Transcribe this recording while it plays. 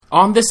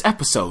on this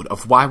episode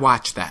of Why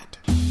Watch That.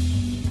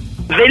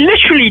 They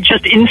literally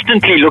just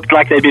instantly looked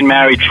like they'd been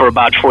married for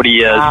about 40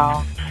 years.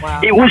 Wow.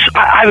 It was,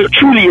 I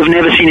truly have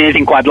never seen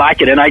anything quite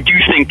like it, and I do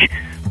think,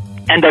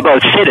 and they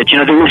both said it,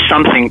 there is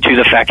something to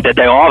the fact that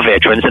they are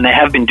veterans and they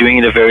have been doing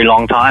it a very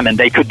long time, and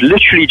they could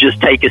literally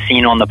just take a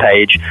scene on the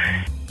page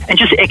and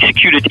just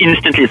execute it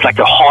instantly. It's like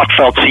a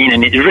heartfelt scene,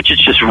 and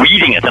Richard's just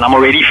reading it, and I'm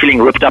already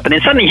feeling ripped up, and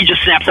then suddenly he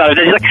just snaps out of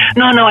it. He's like,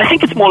 no, I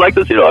think it's more like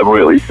this, I'm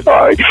really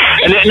sorry.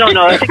 And then,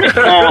 no, I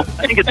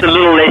think it's a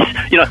little less,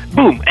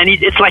 boom. And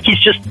it's like he's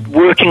just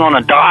working on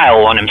a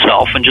dial on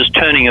himself and just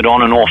turning it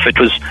on and off. It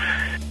was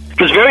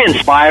very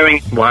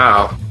inspiring.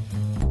 Wow.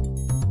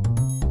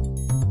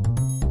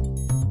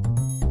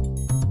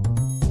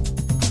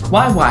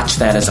 Why Watch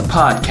That is a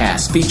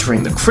podcast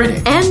featuring the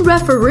critic and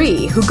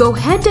referee who go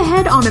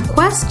head-to-head on a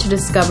quest to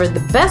discover the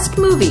best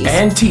movies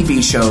and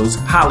TV shows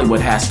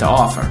Hollywood has to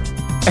offer.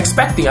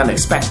 Expect the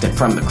unexpected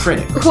from the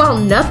critic. Well,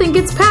 nothing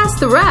gets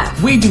past the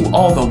ref. We do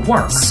all the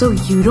work, so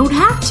you don't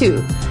have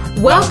to.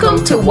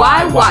 Welcome to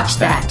Why Watch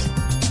That.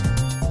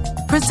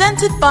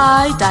 Presented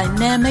by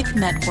Dynamic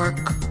Network.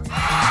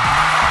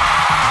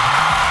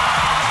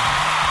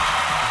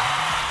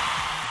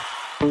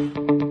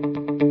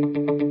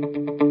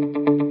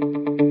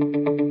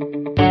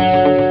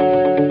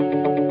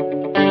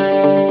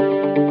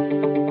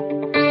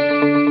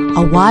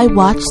 A Why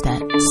Watch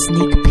That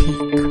sneak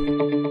peek.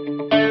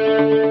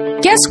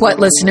 Guess what,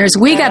 listeners?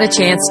 We got a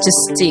chance to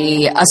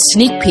see a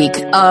sneak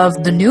peek of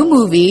the new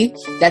movie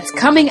that's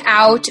coming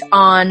out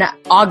on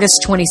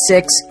August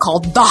 26th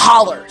called The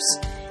Hollers.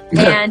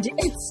 And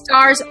it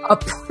stars a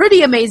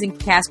pretty amazing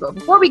cast. But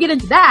before we get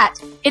into that,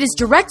 it is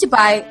directed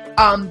by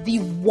the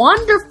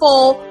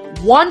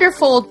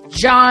wonderful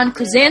John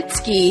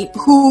Krasinski,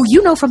 who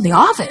you know from The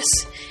Office.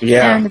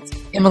 Yeah. And it's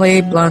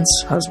Emily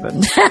Blunt's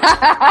husband.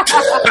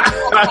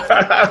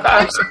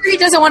 I'm sure he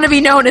doesn't want to be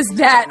known as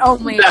that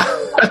only.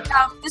 But,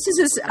 this is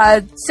his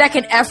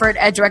second effort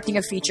at directing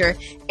a feature,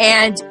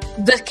 and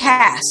the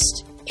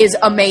cast is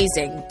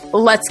amazing.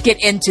 Let's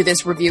get into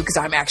this review because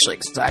I'm actually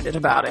excited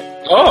about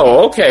it.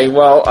 Oh, okay.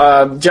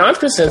 Well, John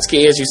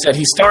Krasinski, as you said,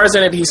 he stars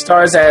in it. He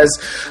stars as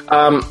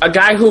a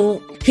guy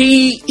who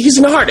he's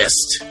an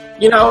artist.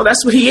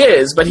 That's what he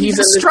is. But he's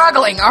a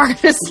struggling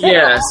artist.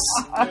 Yes,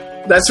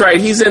 that's right.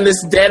 He's in this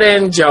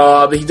dead-end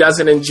job he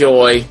doesn't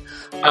enjoy.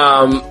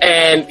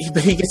 And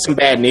he gets some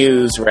bad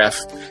news, Ref.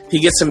 He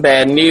gets some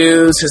bad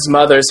news. His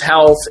mother's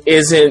health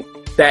isn't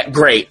that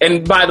great.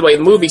 And by the way,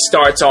 the movie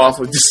starts off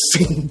with this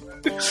scene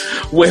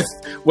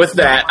with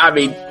that. I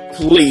mean,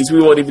 please,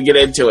 we won't even get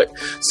into it.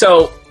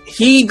 So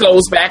he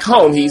goes back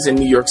home. He's in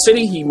New York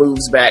City. He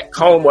moves back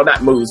home. Well,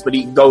 not moves, but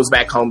he goes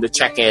back home to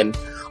check in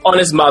on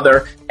his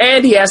mother,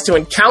 and he has to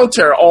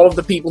encounter all of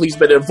the people he's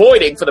been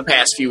avoiding for the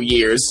past few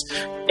years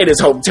in his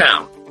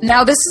hometown.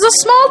 Now, this is a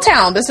small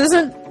town. This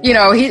isn't,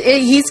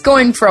 he's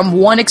going from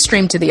one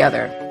extreme to the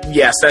other.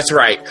 Yes, that's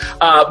right.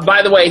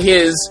 By the way,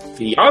 his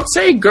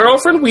fiancée,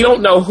 girlfriend, we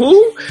don't know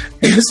who,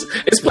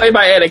 is played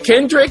by Anna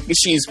Kendrick.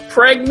 She's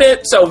pregnant,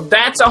 so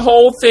that's a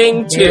whole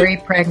thing, too. Very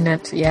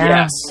pregnant,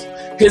 yeah. Yes.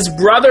 His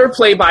brother,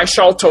 played by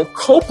Sharlto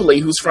Copley,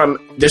 who's from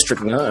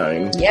District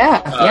 9.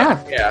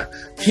 Yeah.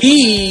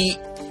 He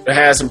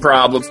has some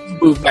problems,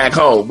 moved back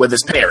home with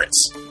his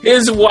parents.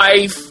 His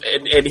wife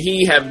and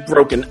he have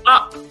broken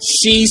up.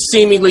 She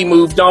seemingly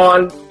moved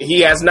on.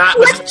 He has not.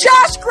 With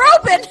Josh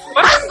Groban!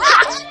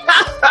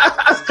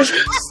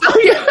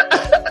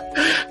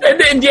 And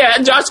then,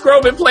 Josh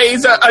Groban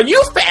plays a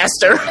youth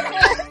pastor.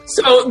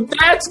 So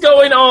that's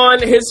going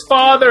on. His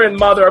father and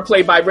mother are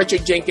played by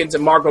Richard Jenkins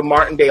and Margot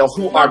Martindale,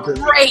 who are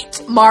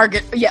great.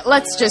 Margot. Yeah,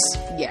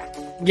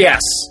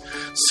 Yes.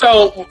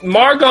 So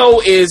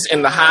Margot is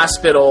in the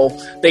hospital.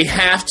 They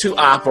have to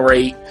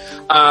operate.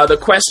 The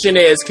question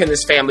is, can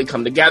this family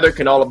come together?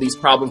 Can all of these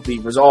problems be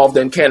resolved?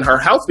 And can her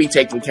health be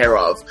taken care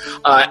of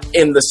at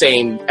the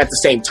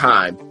same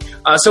time?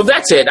 So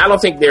that's it. I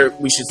don't think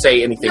we should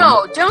say anything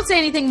more. No, don't say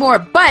anything more.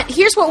 But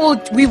here's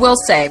what we will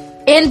say.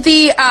 In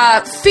the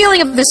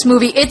feeling of this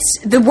movie, it's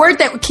the word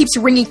that keeps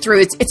ringing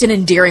through. It's an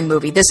endearing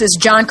movie. This is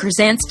John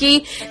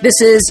Krasinski.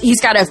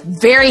 He's got a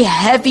very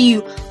heavy,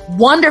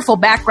 wonderful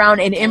background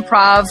in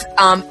improv,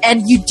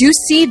 and you do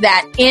see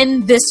that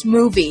in this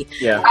movie.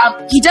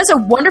 Yeah. He does a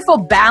wonderful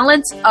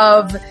balance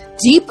of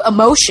deep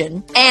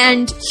emotion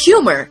and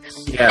humor.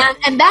 Yeah.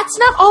 And that's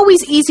not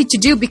always easy to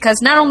do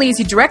because not only is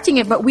he directing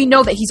it, but we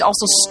know that he's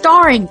also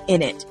starring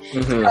in it.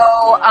 Mm-hmm.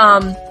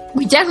 So,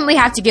 we definitely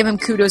have to give him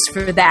kudos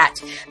for that.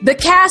 The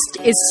cast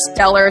is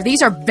stellar.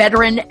 These are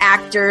veteran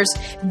actors.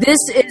 This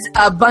is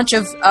a bunch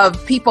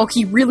of people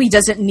he really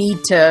doesn't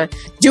need to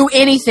do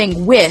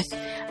anything with.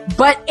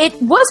 But it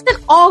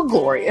wasn't all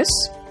glorious.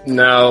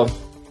 No.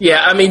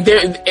 Yeah, I mean,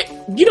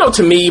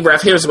 to me,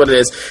 Ref, here's what it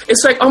is.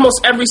 It's like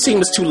almost every scene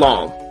was too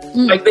long.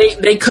 Like,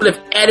 they could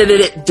have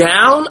edited it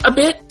down a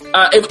bit.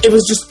 It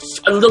was just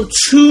a little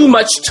too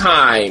much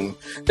time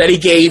that he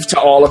gave to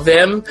all of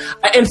them.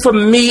 And for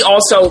me,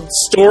 also,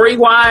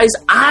 story-wise,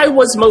 I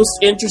was most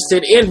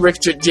interested in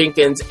Richard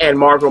Jenkins and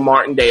Margot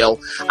Martindale.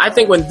 I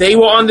think when they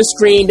were on the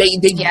screen, they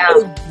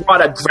really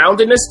brought a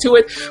groundedness to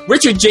it.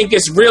 Richard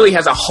Jenkins really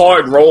has a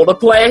hard role to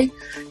play,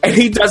 and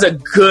he does a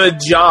good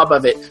job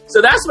of it.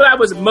 So that's what I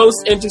was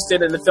most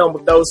interested in the film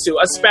with those two,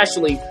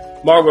 especially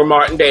Margot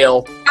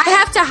Martindale. I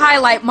have to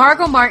highlight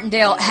Margot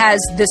Martindale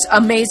has this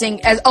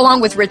amazing,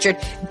 along with Richard,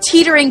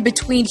 teetering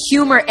between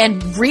humor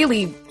and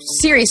really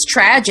serious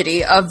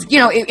tragedy of,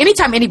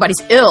 anytime anybody's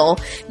ill,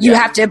 you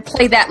have to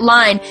play that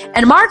line.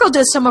 And Margot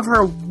does some of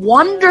her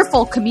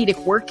wonderful comedic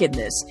work in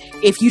this.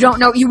 If you don't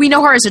know, we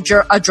know her as a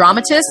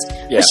dramatist,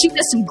 but she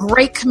does some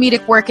great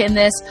comedic work in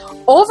this.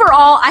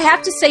 Overall, I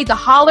have to say The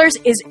Hollers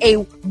is a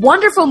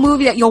wonderful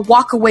movie that you'll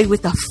walk away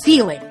with a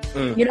feeling.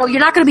 You're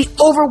not going to be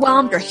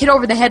overwhelmed or hit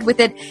over the head with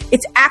it.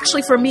 It's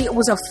actually, for me, it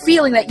was a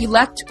feeling that you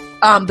left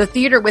the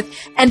theater with.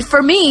 And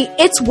for me,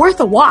 it's worth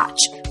a watch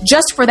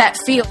just for that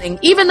feeling.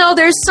 Even though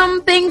there's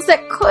some things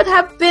that could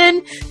have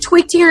been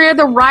tweaked here.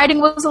 The writing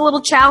was a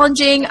little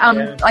challenging.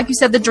 Like you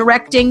said, the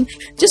directing,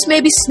 just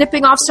maybe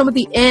snipping off some of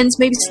the ends,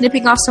 maybe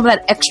snipping off some of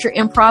that extra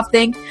improv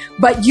thing.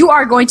 But you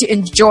are going to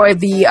enjoy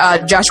the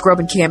Josh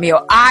Groban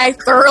cameo. I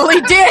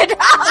thoroughly did.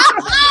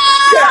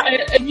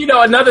 And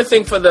another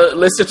thing for the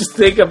listener to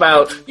think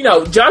about,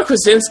 John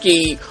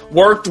Krasinski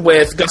worked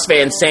with Gus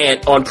Van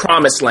Sant on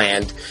Promised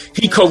Land.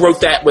 He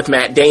co-wrote that with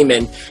Matt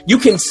Damon. You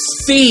can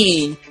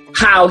see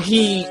how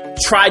he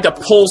tried to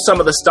pull some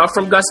of the stuff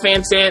from Gus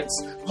Van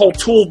Sant's whole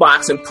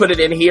toolbox and put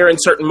it in here in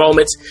certain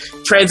moments,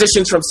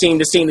 transitions from scene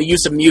to scene, the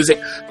use of music,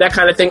 that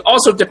kind of thing.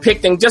 Also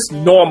depicting just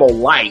normal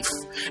life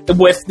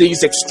with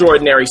these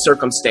extraordinary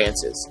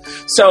circumstances.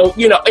 So,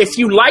 if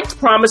you liked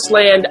Promised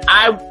Land,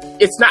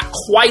 it's not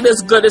quite as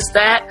good as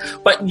that,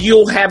 but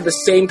you'll have the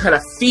same kind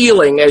of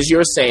feeling as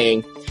you're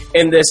saying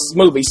in this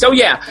movie. So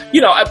yeah,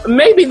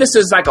 maybe this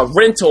is like a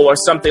rental or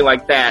something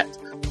like that.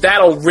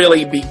 That'll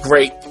really be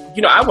great.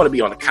 I want to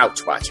be on the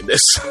couch watching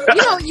this.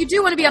 You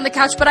do want to be on the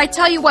couch, but I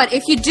tell you what,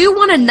 if you do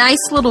want a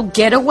nice little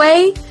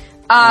getaway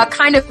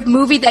kind of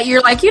movie that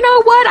you're like, you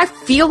know what, I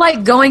feel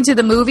like going to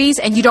the movies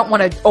and you don't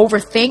want to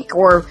overthink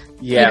or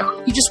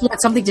you just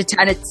want something to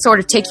kind of sort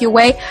of take you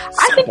away. Simple.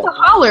 I think The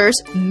Hollers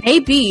may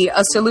be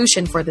a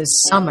solution for this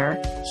summer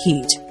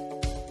heat.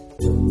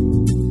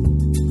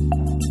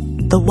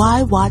 The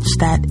Why Watch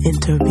That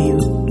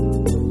interview.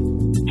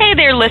 Hey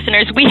there,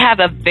 listeners. We have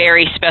a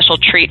very special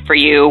treat for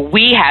you.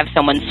 We have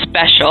someone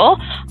special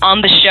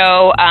on the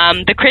show.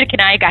 The critic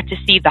and I got to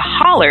see The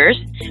Hollers,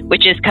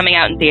 which is coming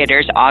out in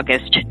theaters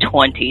August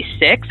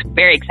 26th.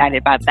 Very excited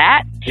about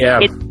that. Yeah.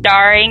 It's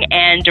starring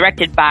and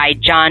directed by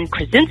John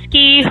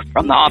Krasinski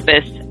from The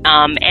Office.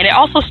 And it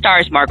also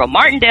stars Margot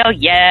Martindale,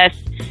 yes,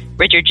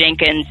 Richard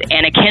Jenkins,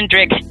 Anna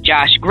Kendrick,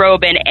 Josh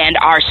Groban, and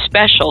our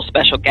special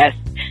guest,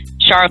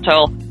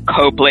 Sharlto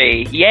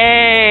Copley.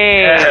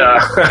 Yay! Yeah.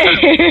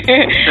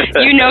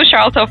 You know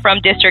Sharlto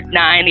from District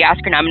 9, the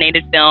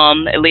Oscar-nominated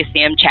film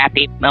Elysium,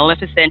 Chappie,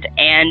 Maleficent,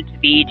 and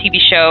the TV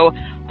show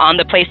on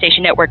the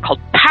PlayStation Network called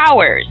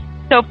Powers.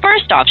 So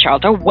first off,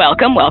 Sharlto,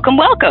 welcome.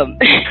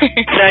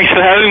 Thanks for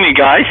having me,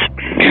 guys.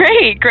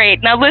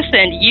 Great. Now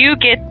listen, you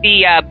get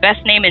the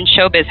Best Name in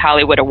Showbiz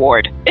Hollywood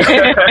Award.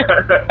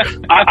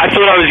 I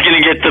thought I was going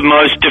to get the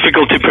most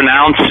difficult to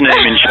pronounce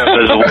name in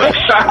Showbiz Award.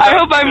 I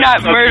hope I'm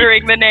not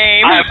murdering the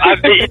name.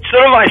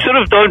 I sort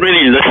of don't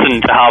really listen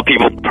to how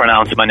people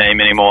pronounce my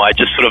name anymore. I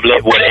just sort of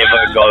let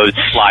whatever goes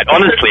slide.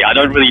 Honestly, I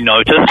don't really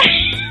notice.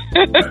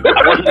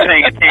 I wasn't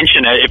paying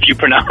attention if you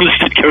pronounced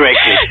it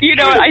correctly.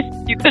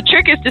 The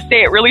trick is to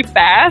say it really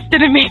fast, and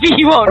then maybe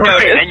you won't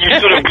notice. And you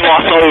sort of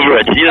gloss over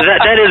it.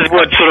 That is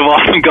what sort of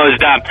often goes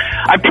down.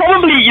 I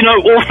probably,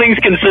 all things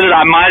considered,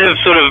 I might have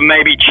sort of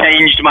maybe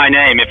changed my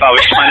name if I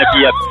was trying to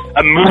be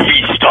a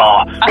movie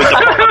star with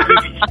a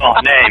movie star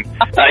name.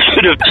 I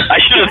should have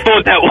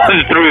thought that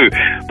one through.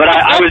 But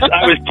I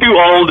was too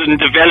old and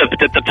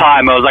developed at the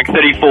time. I was like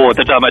 34 at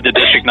the time I did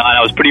District 9.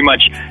 I was pretty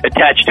much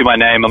attached to my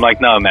name. I'm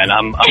like, no, man,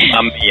 I'm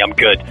me. I'm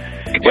good.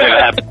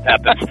 Whatever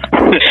happens.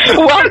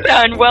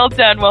 Well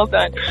done.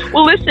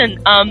 Well, listen,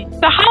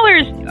 The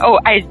Hollers,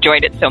 I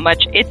enjoyed it so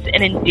much. It's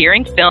an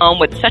endearing film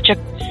with such a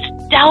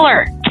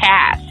stellar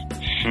cast.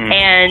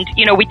 And,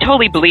 we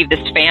totally believe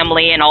this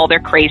family and all their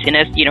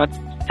craziness.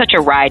 It's such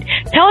a ride.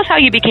 Tell us how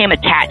you became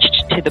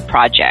attached to the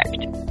project.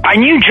 I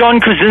knew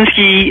John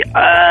Krasinski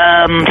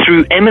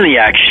through Emily,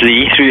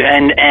 actually,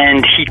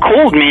 and he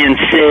called me and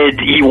said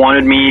he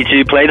wanted me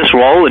to play this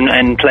role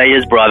and play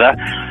his brother.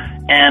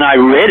 And I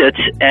read it,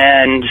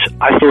 and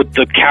I thought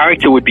the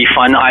character would be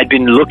fun. I'd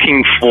been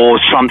looking for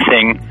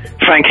something,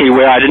 frankly,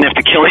 where I didn't have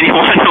to kill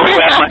anyone or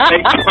have my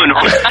face blown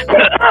off.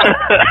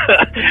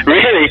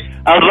 Really,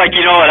 I was like,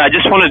 you know what? I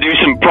just want to do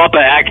some proper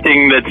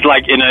acting that's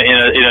like in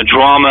a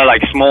drama,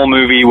 like small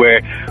movie where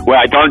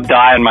I don't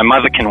die and my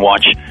mother can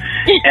watch.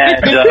 And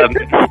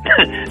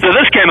so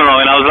this came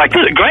along, and I was like,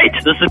 "This is great!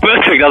 This is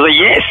perfect!" I was like,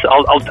 "Yes,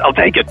 I'll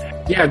take it."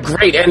 Yeah,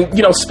 great. And,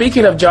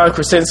 speaking of John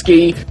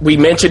Krasinski, we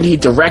mentioned he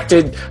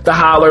directed The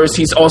Hollers.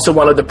 He's also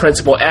one of the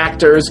principal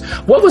actors.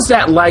 What was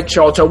that like,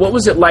 Sharlto? What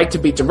was it like to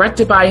be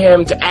directed by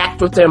him, to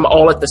act with him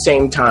all at the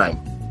same time?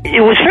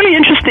 It was very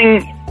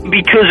interesting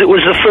because it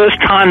was the first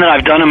time that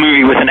I've done a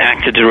movie with an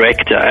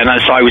actor-director, and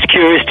so I was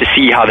curious to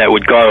see how that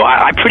would go.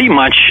 I pretty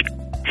much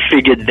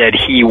figured that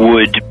he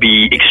would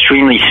be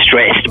extremely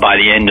stressed by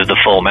the end of the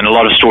film, and a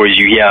lot of stories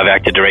you hear of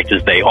actor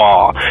directors, they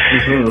are.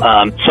 And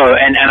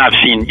I've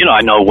seen,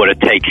 I know what it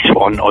takes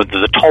or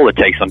the toll it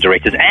takes on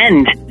directors,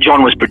 and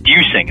John was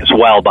producing as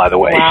well, by the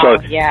way. Wow.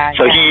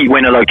 He,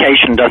 when a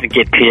location doesn't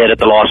get cleared at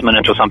the last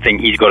minute or something,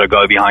 he's got to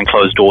go behind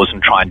closed doors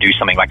and try and do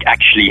something like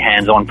actually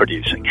hands-on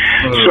producing.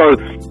 So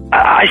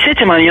I said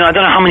to him, I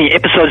don't know how many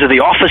episodes of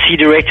The Office he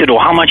directed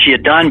or how much he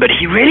had done, but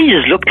he really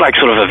just looked like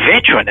sort of a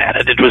veteran at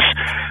it. It was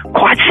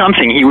quite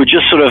something. He would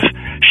just sort of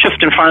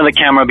shift in front of the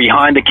camera,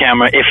 behind the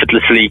camera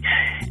effortlessly.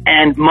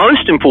 And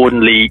most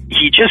importantly,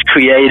 he just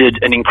created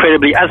an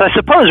incredibly, as I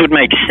suppose would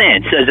make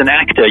sense, as an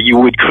actor, you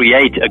would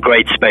create a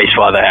great space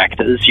for other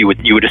actors, you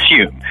would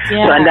assume.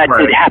 Yeah. And that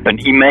did happen.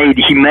 He made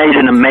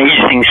an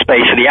amazing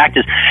space for the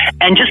actors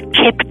and just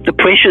kept the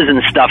pressures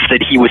and stuff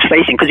that he was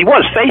facing, because he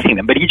was facing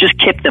them, but he just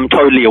kept them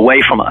totally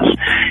away from us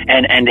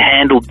and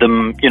handled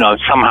them,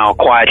 somehow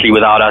quietly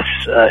without us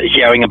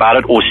hearing about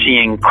it or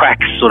seeing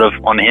cracks sort of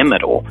on him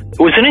at all. It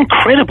was an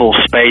incredible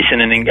space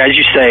and, as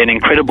you say, an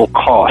incredible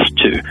cast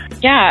too.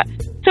 Yeah.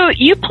 So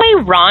you play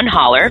Ron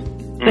Holler,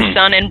 the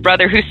son and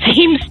brother who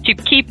seems to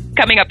keep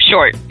coming up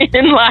short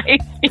in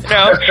life,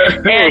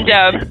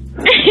 and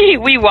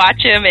we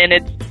watch him, and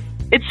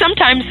it's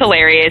sometimes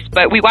hilarious,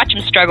 but we watch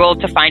him struggle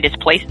to find his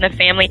place in the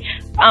family.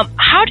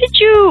 How did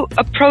you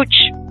approach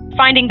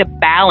finding the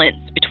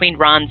balance between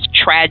Ron's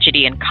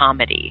tragedy and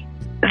comedy?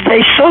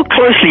 They're so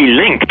closely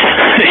linked,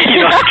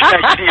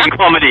 tragedy and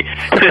comedy.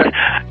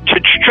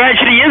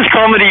 Tragedy is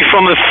comedy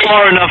from a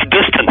far enough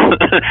distance.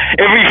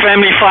 Every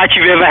family fight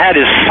you've ever had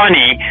is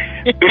funny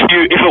if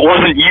it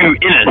wasn't you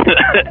in it.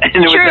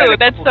 True,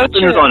 that's so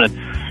true. On it.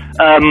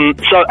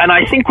 And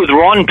I think with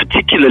Ron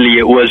particularly,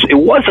 it was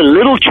a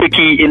little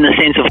tricky in the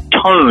sense of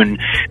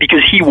tone, because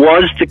he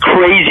was the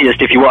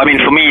craziest, if you will. I mean,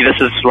 for me, this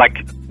is like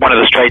one of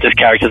the straightest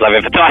characters I've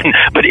ever done,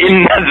 but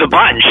in the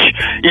bunch,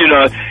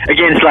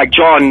 against like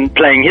John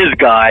playing his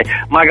guy,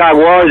 my guy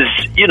was,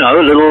 a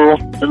little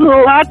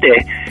out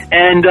there.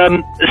 And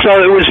so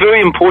it was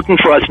very important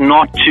for us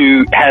not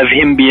to have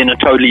him be in a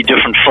totally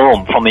different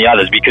film from the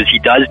others, because he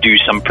does do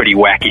some pretty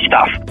wacky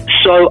stuff.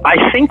 So I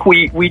think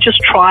we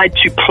just tried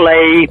to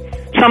play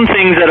some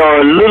things that are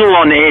a little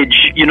on edge,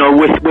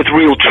 with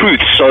real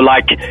truth. So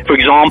like, for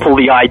example,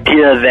 the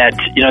idea that,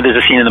 there's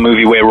a scene in the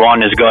movie where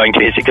Ron is going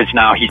to because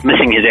now he's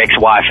missing his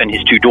ex-wife and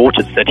his two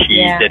daughters that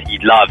he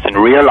loves, and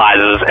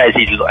realizes as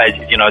he's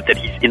that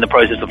he's in the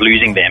process of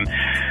losing them,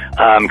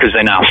 because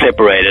they're now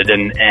separated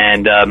and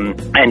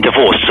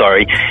divorced,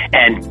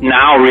 and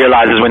now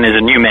realizes when there's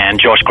a new man,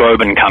 Josh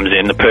Groban comes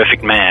in, the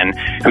perfect man,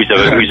 who's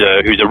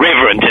a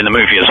reverend in the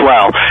movie as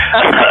well,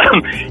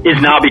 is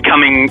now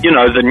becoming,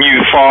 the new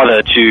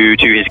father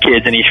to his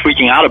kids, and he's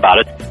freaking out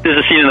about it. There's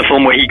a scene in the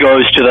film where he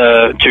goes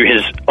to his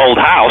old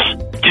house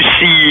to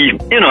see,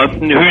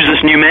 who's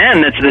this new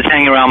man that's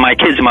hanging around my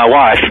kids and my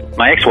wife,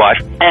 my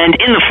ex-wife. And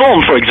in the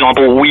film, for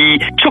example,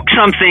 we took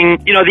something,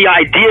 the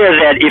idea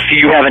that if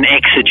you have an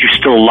ex that you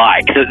still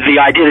like, the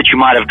idea that you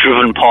might have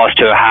driven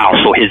past her house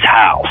or his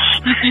house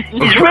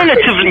is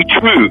relatively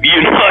true,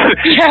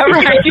 Yeah,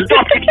 right. You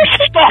stopped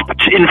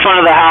in front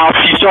of the house,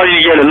 you're starting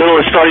to get a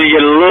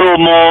little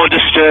more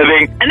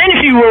disturbing. And then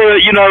if you were,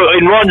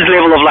 in Ron's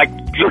level of like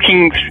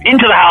looking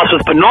into the house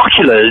with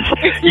binoculars,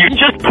 you've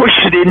just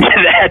pushed it into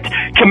that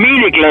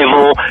comedic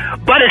level,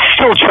 but it's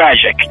still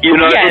tragic.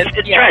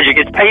 It's tragic,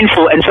 it's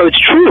painful, and so it's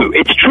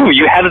true.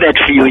 You have that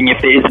feeling if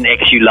there is an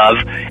ex you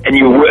love, and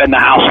the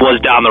house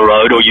was down the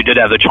road, or you did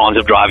have the chance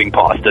of driving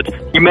past it,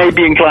 you may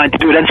be inclined to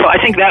do it. And so I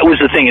think that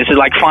was the thing, is to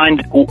like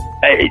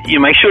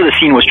make sure the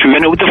scene was true.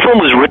 And the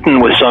film was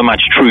written with so much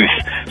truth,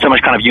 so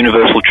much kind of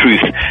universal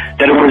truth,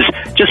 that it was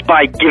just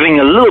by giving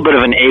a little bit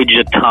of an edge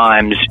at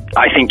times,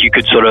 I think you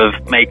could sort of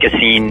make a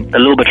scene a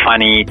little bit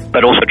funny,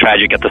 but also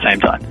tragic at the same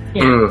time.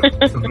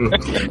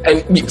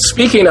 And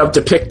speaking of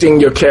depicting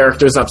your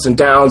characters' ups and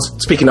downs,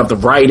 speaking of the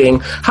writing,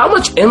 how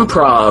much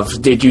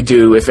improv did you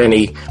do, if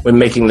any, when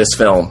making this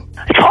film?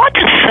 It's hard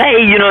to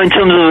say, in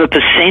terms of the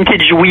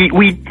percentage. We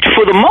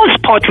for the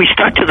most part, we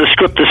stuck to the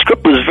script. The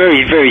script was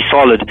very, very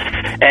solid,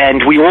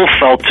 and we all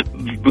felt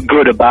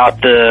good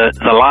about the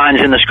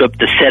lines in the script,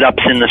 the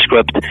setups in the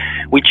script.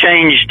 We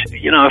changed,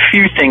 a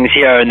few things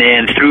here and there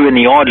and threw in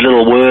the odd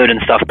little word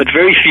and stuff, but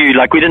very few,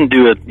 like we didn't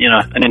do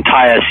an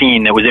entire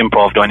scene that was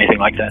improv or anything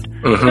like that.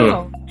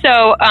 Mm-hmm.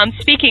 So,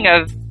 speaking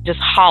of just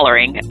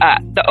hollering,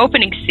 the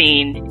opening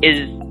scene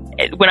is,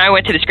 when I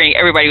went to the screening,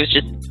 everybody was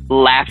just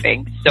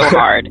laughing so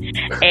hard.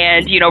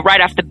 And, right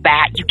off the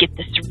bat, you get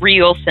this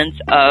real sense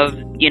of,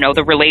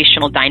 the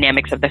relational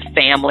dynamics of the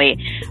family.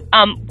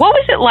 What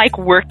was it like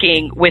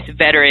working with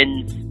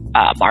veterans,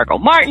 Margot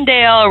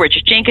Martindale,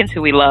 Richard Jenkins,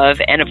 who we love,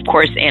 and of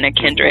course Anna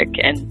Kendrick,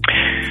 and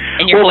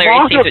and your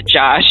hilarious scenes with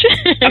Josh.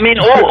 I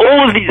mean,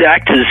 all of these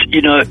actors,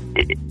 you know,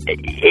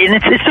 and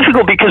it's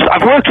difficult because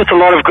I've worked with a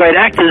lot of great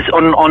actors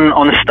on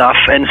stuff,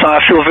 and so I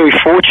feel very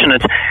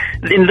fortunate.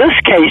 In this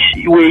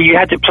case, where you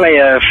had to play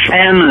a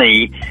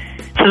family,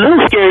 it's a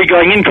little scary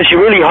going in because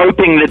you're really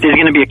hoping that there's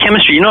going to be a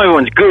chemistry. You know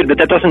everyone's good, but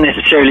that doesn't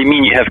necessarily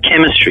mean you have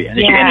chemistry and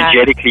that you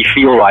energetically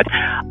feel right.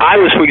 I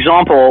was, for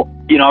example,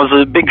 you know, I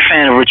was a big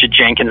fan of Richard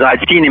Jenkins. I'd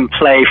seen him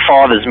play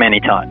fathers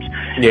many times.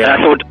 Yeah. And I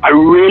thought,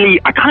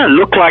 I kind of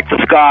look like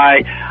this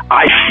guy.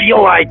 I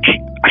feel like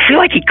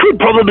he could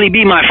probably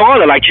be my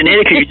father, like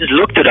genetically, he just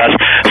looked at us.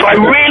 So I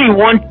really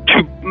want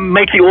to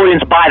make the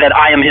audience buy that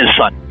I am his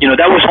son. You know,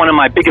 that was one of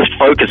my biggest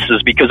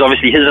focuses because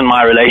obviously his and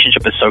my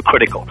relationship is so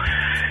critical.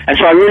 And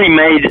so I really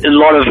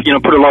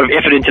put a lot of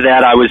effort into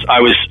that. I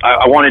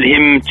wanted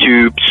him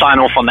to sign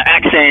off on the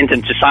accent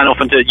and to sign off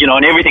into, you know,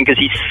 and everything because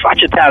he's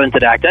such a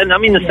talented actor. And I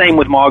mean the same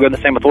with Margot and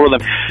the same with all of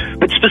them.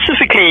 But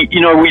specifically,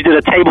 you know, we did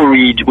a table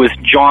read with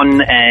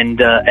John and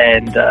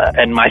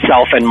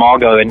myself and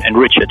Margot and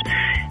Richard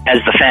as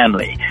the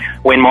family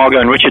when Margot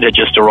and Richard had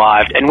just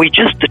arrived, and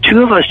the two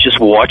of us just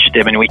watched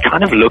them and we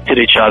kind of looked at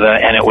each other,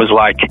 and it was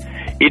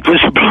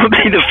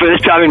probably the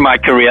first time in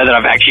my career that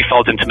I've actually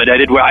felt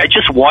intimidated, where I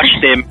just watched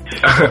them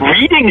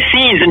reading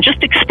scenes and just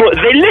explore.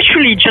 They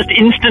literally just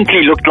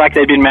instantly looked like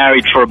they'd been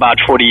married for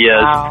about 40 years.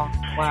 Wow.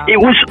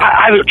 It was,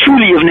 I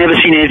truly have never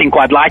seen anything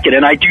quite like it,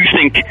 and I do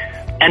think,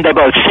 and they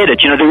both said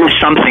it, you know, there is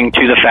something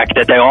to the fact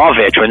that they are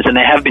veterans and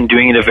they have been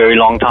doing it a very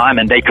long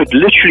time, and they could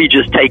literally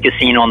just take a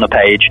scene on the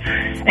page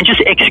and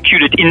just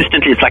execute it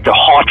instantly. It's like a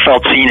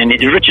heartfelt scene, and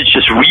Richard's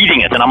just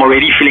reading it, and I'm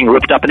already feeling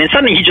ripped up, and then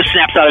suddenly he just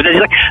snaps out of it.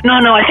 He's like, no,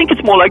 I think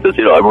it's more like this,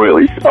 you know, I'm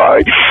really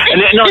sorry.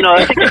 And then,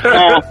 I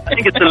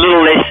think it's a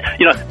little less,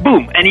 you know,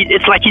 boom, and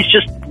it's like he's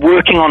just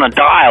working on a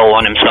dial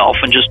on himself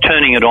and just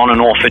turning it on and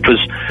off. It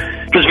was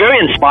very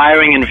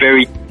inspiring and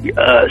very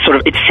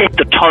it set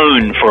the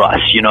tone for us,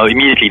 you know,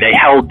 immediately. They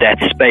held that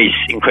space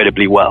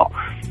incredibly well.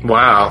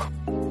 Wow.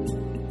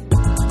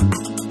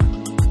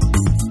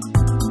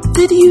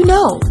 Did you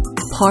know?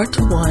 Part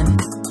 1.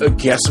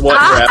 Guess what,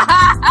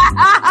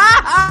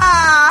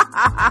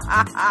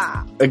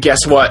 Rep?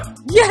 Guess what?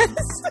 Yes.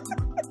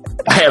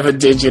 I have a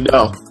Did You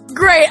Know?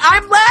 Great.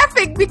 I'm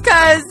laughing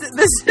because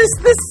this is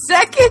the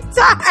second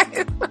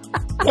time.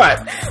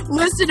 What?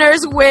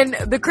 Listeners, when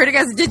the critic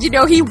has, did you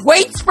know, he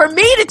waits for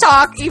me to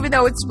talk, even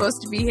though it's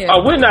supposed to be him.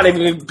 Oh, we're not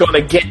even going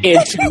to get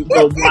into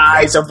the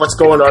whys of what's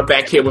going on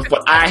back here with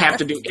what I have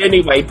to do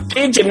anyway.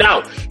 Did you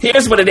know?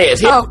 Here's what it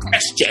is. Here's the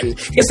question.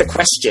 Here's the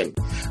question.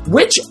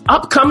 Which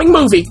upcoming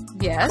movie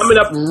coming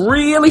up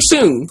really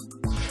soon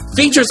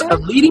features a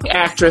leading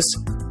actress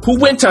who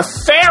went to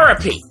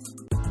therapy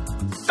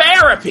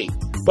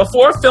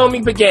before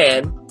filming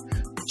began,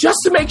 just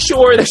to make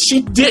sure that she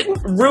didn't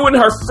ruin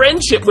her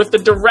friendship with the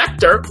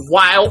director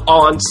while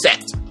on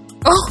set?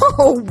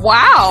 Oh,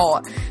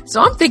 wow.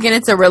 So I'm thinking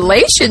it's a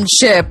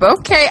relationship.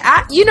 Okay.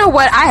 You know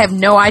what? I have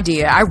no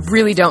idea. I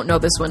really don't know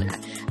this one.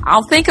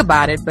 I'll think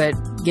about it, but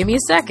give me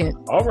a second.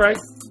 All right.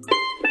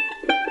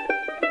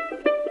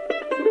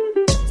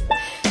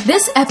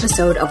 This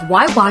episode of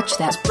Why Watch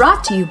That is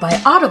brought to you by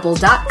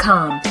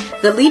Audible.com,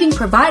 the leading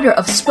provider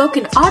of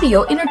spoken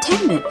audio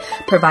entertainment,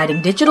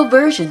 providing digital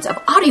versions of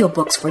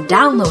audiobooks for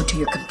download to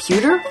your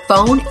computer,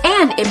 phone,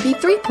 and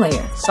MP3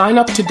 player. Sign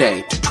up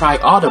today to try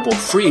Audible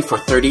free for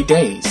 30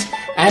 days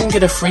and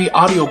get a free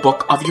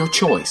audiobook of your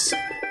choice.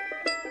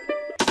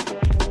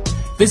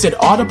 Visit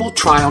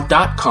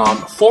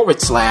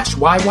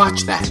audibletrial.com/Why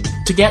Watch That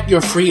to get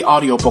your free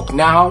audiobook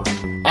now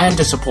and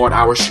to support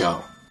our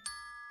show.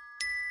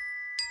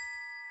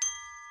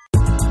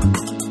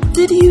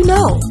 Did you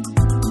know?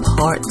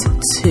 Part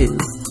 2.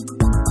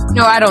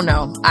 No, I don't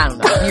know.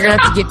 You're going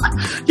to have to get...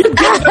 You're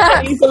getting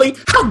it easily.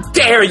 How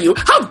dare you?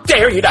 How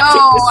dare you not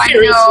take this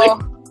seriously? I know.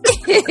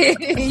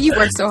 You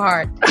work so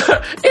hard.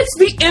 It's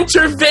the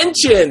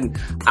intervention.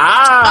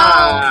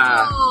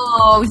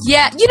 Oh,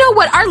 yeah. You know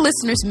what? Our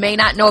listeners may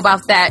not know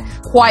about that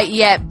quite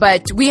yet,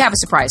 but we have a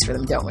surprise for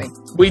them, don't we?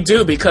 We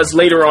do, because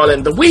later on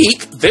in the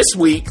week, this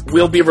week,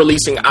 we'll be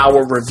releasing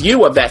our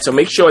review of that. So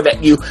make sure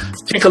that you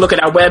take a look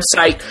at our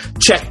website,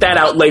 check that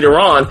out later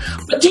on.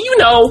 But do you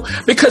know,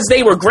 because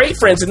they were great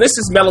friends, and this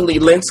is Melanie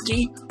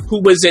Lynskey, who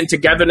was in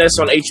Togetherness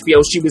on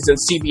HBO. She was in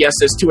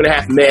CBS's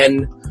 2.5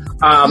 Men.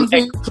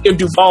 And Clea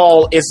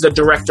Duvall is the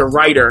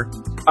director-writer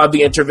of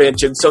The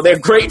Intervention. So they're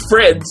great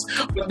friends,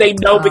 but they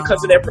know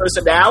because of their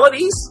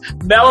personalities.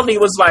 Melanie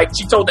was like,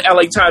 she told the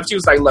LA Times, she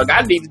was like, look,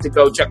 I needed to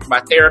go check with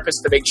my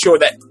therapist to make sure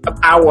that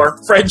our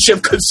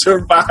friendship could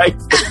survive.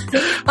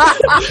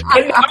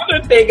 And the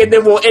other thing, and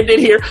then we'll end it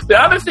here, the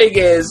other thing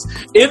is,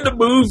 in the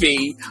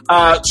movie,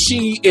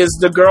 she is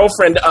the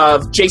girlfriend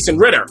of Jason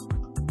Ritter.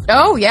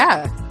 Oh,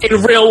 yeah.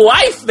 In real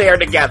life, they're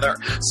together.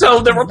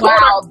 So the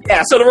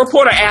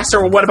reporter asked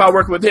her, well, what about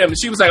working with him? And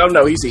she was like, oh,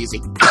 no, he's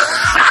easy.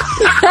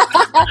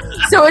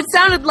 So it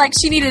sounded like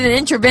she needed an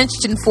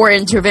intervention for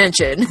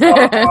intervention.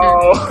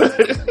 Oh.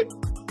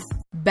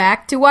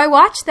 Back to Why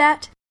Watch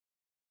That.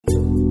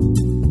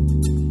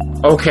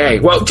 Okay,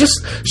 well,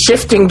 just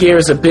shifting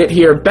gears a bit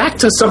here, back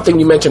to something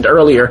you mentioned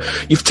earlier.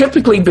 You've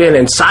typically been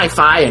in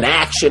sci-fi and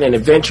action and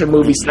adventure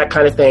movies, that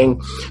kind of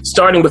thing,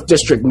 starting with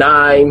District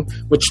 9,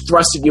 which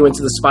thrusted you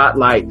into the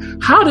spotlight.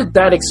 How did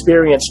that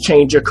experience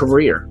change your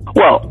career?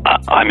 Well,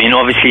 I mean,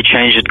 obviously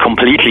changed it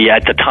completely.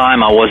 At the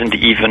time, I wasn't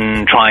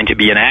even trying to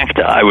be an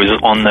actor. I was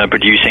on the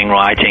producing,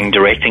 writing,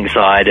 directing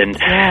side and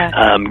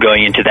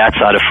going into that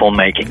side of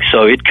filmmaking.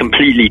 So it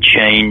completely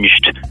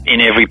changed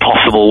in every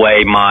possible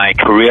way my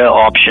career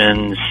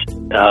options,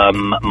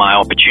 my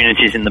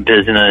opportunities in the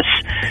business,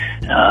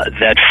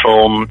 that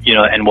film, you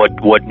know, and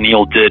what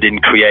Neil did in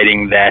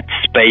creating that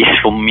space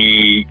for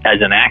me as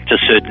an actor,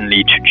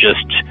 certainly to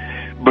just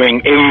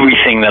bring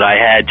everything that I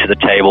had to the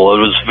table.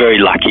 It was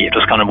very lucky. It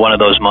was kind of one of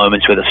those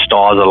moments where the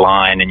stars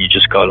align and you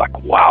just go like,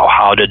 wow,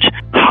 how did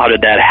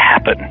that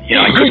happen?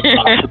 You know, I couldn't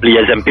possibly,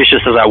 as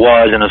ambitious as I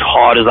was and as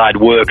hard as I'd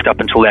worked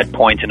up until that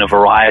point in a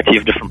variety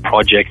of different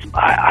projects,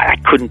 I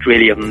couldn't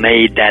really have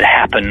made that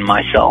happen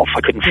myself.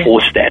 I couldn't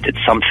force that.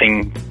 It's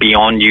something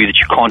beyond you that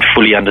you can't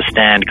fully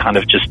understand, kind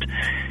of just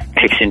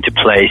kicks into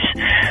place.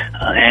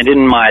 And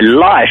in my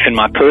life, in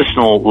my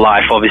personal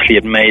life, obviously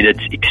it made it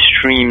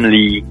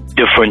extremely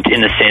different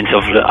in the sense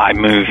of I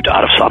moved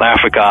out of South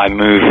Africa. I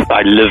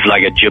live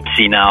like a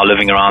gypsy now,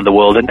 living around the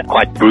world, and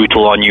quite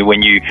brutal on you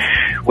when you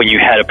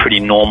had a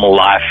pretty normal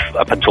life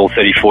up until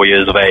 34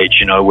 years of age,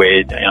 you know,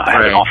 where I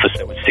had an office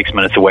that was 6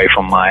 minutes away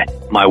from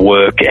my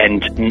work,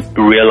 and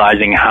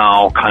realizing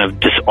how kind of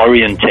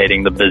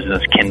disorientating the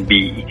business can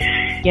be.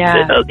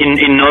 Yeah.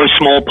 In no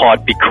small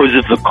part because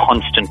of the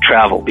constant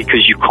travel,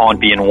 because you can't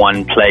be in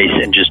one place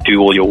and just do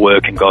all your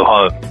work and go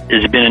home.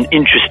 It's been an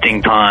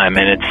interesting time,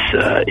 and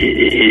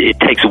it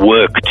takes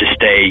work to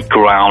stay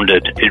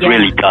grounded. It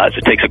really does.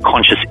 It takes a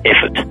conscious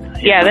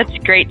effort. Yeah, that's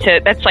great.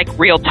 That's like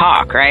real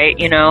talk, right?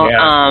 You know.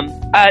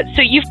 Yeah.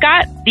 So you've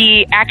got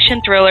the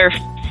action thriller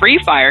Free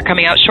Fire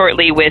coming out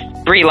shortly with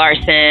Brie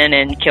Larson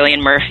and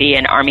Cillian Murphy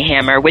and Armie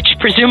Hammer, which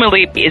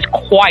presumably is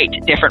quite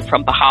different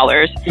from The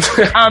Hollers.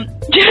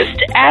 Just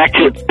back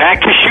to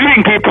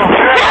shooting people.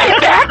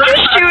 Back to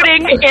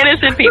shooting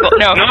innocent people.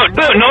 No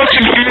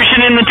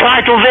confusion in the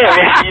title there.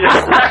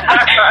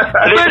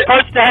 The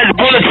poster has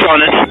bullets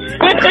on it.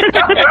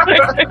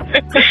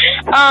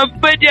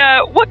 But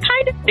what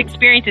kind of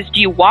experiences do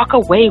you walk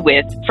away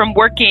with from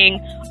working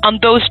on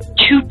those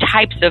two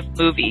types of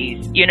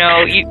movies? You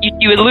know,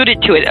 you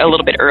alluded to it a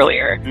little bit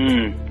earlier.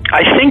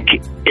 I think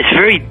it's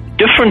very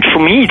different for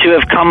me to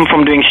have come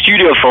from doing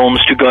studio films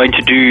to going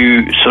to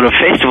do sort of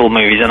festival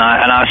movies, and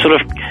I sort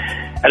of,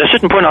 at a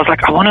certain point, I was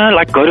like, I want to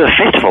go to a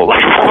festival.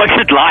 Like, what's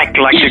it like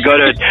to go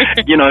to,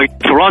 you know,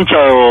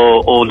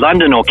 Toronto or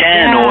London or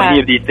Cannes or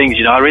any of these things?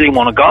 You know, I really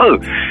want to go.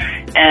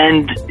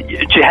 And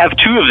to have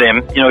two of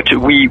them, you know,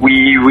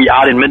 we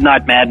out in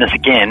Midnight Madness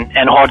again,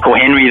 and Hardcore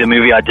Henry, the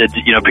movie I did,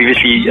 you know,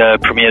 previously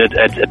premiered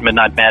at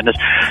Midnight Madness.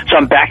 So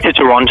I'm back to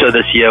Toronto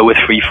this year with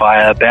Free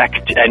Fire,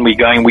 and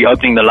we're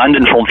opening the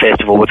London Film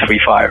Festival with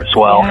Free Fire as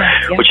well,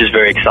 which is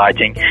very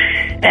exciting.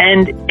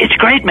 And it's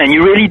great, man.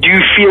 You really do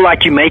feel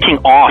like you're making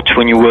art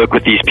when you work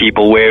with these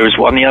people, whereas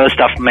on the other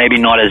stuff, maybe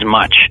not as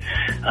much.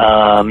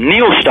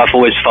 Neil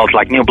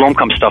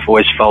Blomkamp stuff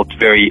always felt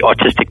very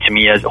artistic to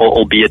me,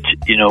 albeit,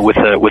 you know, with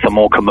a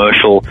more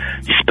commercial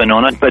spin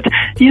on it. But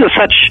these are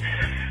such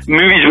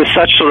movies with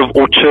such sort of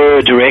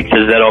auteur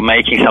directors that are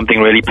making something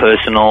really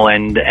personal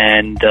and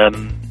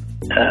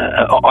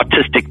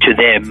artistic to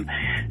them,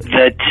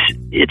 that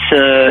it's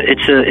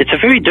a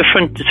very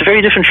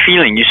different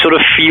feeling. You sort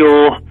of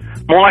feel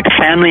more like a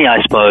family,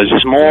 I suppose.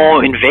 There's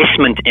more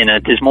investment in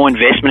it. There's more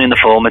investment in the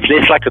film. It's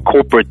less like a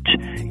corporate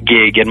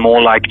gig and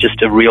more like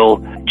just a real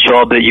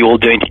job that you're all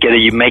doing together.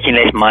 You're making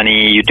less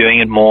money. You're doing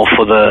it more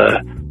for the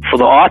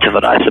art of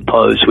it, I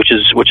suppose, which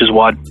is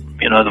what,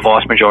 you know, the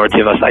vast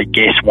majority of us, I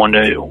guess, want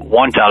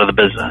out of the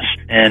business.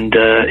 And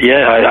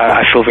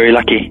I feel very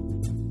lucky.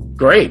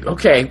 Great.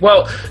 Okay.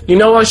 Well, you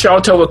know what,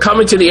 Charlton, we're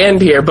coming to the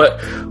end here,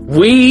 but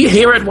we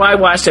here at Why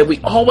Watch That,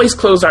 we always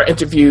close our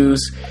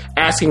interviews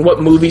asking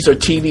what movies or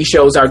TV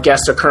shows our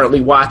guests are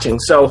currently watching.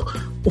 So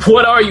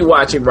what are you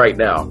watching right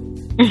now?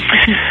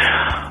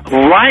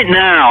 Right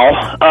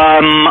now,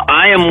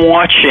 I am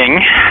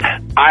watching.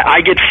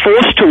 I get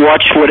forced to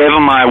watch whatever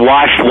my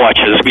wife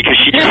watches because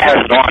she just has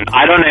it on.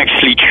 I don't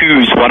actually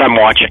choose what I'm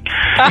watching.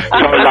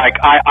 So, like,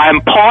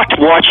 I'm part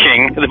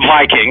watching the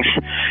Vikings.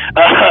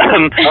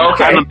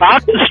 Okay. I'm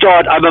about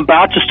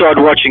to start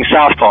watching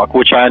South Park,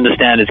 which I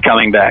understand is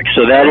coming back.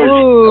 So that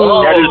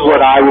is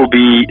what I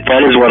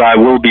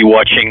will be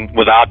watching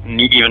without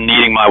even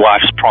needing my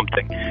wife's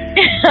prompting.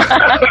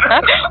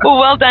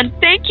 Well done.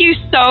 Thank you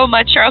so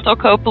much, Charlton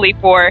Copley,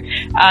 for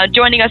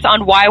joining us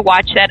on Why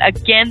Watch That.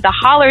 Again, The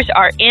Hollers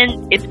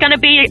it's going to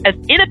be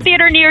in a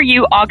theater near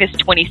you August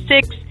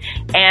 26th,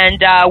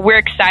 and we're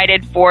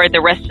excited for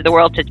the rest of the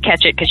world to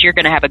catch it because you're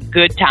going to have a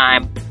good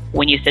time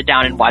when you sit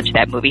down and watch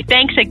that movie.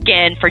 Thanks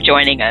again for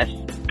joining us.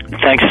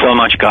 Thanks so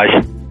much,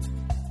 guys.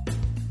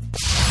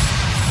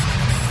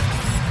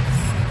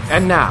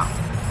 And now,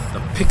 the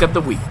pick of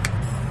the week.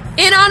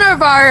 In honor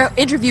of our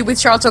interview with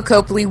Sharlto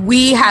Copley,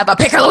 we have a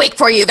pick of the week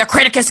for you. The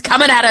critic is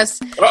coming at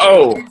us.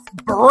 Uh-oh.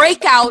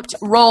 Breakout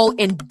role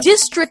in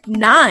District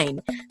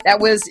 9 that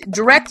was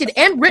directed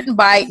and written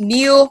by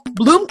Neil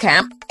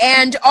Blomkamp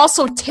and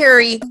also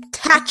Terry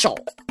Tatchell.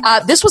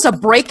 This was a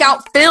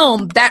breakout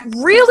film that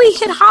really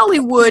hit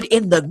Hollywood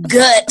in the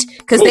gut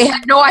because they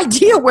had no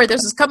idea where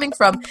this was coming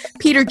from.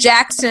 Peter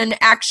Jackson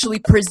actually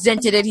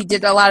presented it. He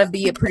did a lot of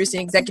the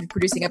executive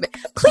producing of it.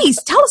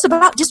 Please tell us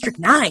about District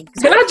 9.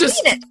 Can I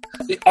just? Seen it.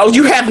 Oh,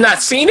 you have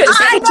not seen it?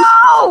 I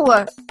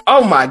know.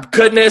 Oh my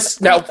goodness!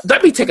 Now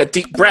let me take a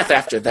deep breath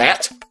after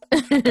that.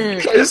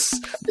 This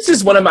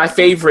is one of my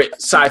favorite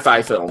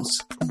sci-fi films.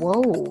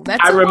 Whoa,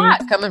 that's a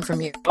lot coming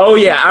from you. Oh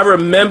yeah, I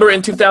remember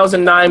in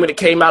 2009 when it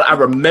came out, I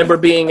remember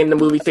being in the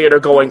movie theater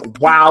going,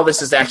 wow,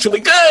 this is actually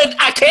good.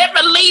 I can't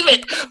believe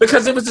it.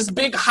 Because it was this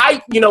big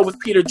hype, with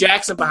Peter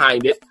Jackson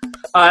behind it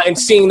and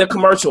seeing the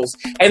commercials.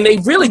 And they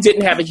really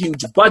didn't have a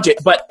huge budget,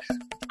 but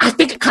I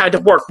think it kind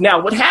of worked.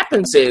 Now, what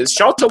happens is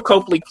Sharlto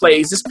Copley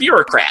plays this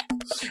bureaucrat,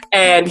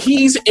 and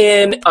he's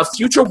in a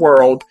future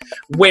world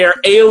where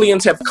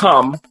aliens have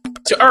come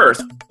to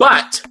Earth,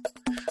 but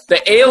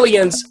the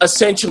aliens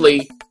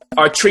essentially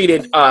are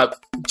treated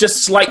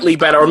just slightly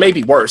better or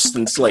maybe worse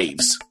than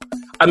slaves.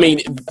 I mean,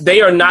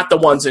 they are not the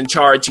ones in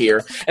charge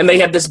here, and they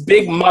have this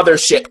big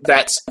mothership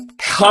that's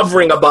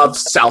hovering above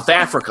South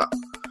Africa.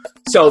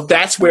 So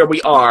that's where we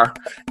are,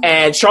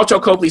 and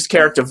Sharlto Copley's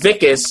character,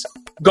 Vickus,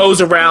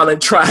 goes around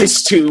and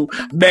tries to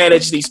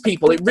manage these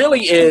people. It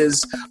really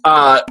is,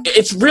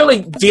 it's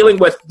really dealing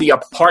with the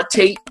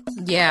apartheid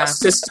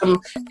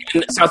system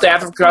in South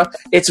Africa.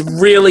 It's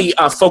really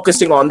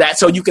focusing on that.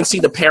 So you can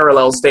see the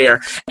parallels there.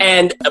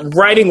 And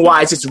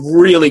writing-wise, it's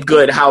really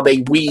good how they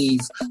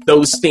weave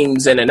those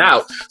themes in and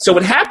out. So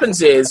what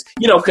happens is,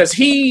 because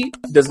he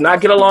does not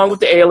get along with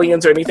the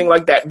aliens or anything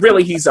like that.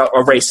 Really, he's a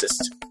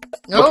racist.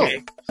 Oh.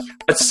 Okay.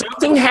 But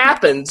something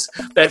happens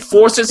that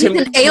forces him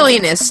to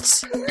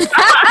alienists.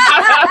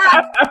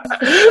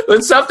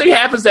 When something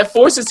happens that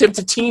forces him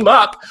to team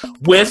up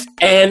with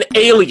an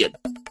alien.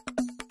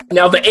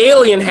 Now, the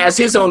alien has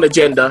his own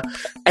agenda,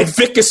 and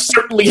Vickus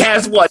certainly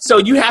has one. So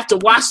you have to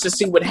watch to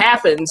see what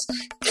happens.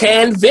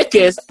 Can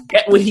Vickus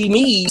get what he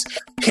needs?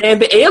 Can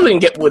the alien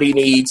get what he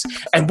needs?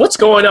 And what's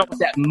going on with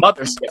that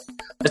mothership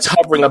that's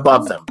hovering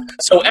above them?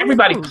 So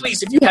everybody,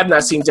 please, if you have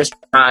not seen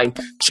District 9,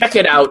 check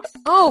it out.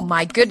 Oh,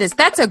 my goodness.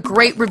 That's a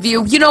great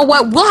review. You know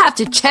what? We'll have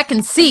to check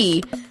and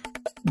see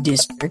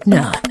District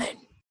 9.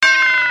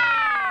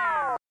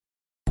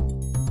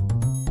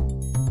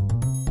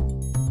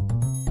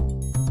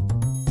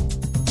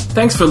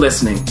 Thanks for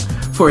listening.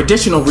 For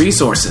additional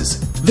resources,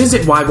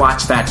 visit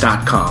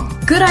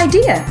whywatchthat.com. Good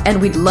idea,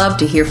 and we'd love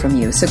to hear from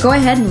you. So go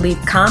ahead and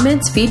leave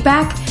comments,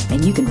 feedback,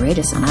 and you can rate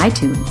us on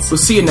iTunes. We'll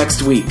see you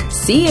next week.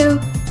 See you.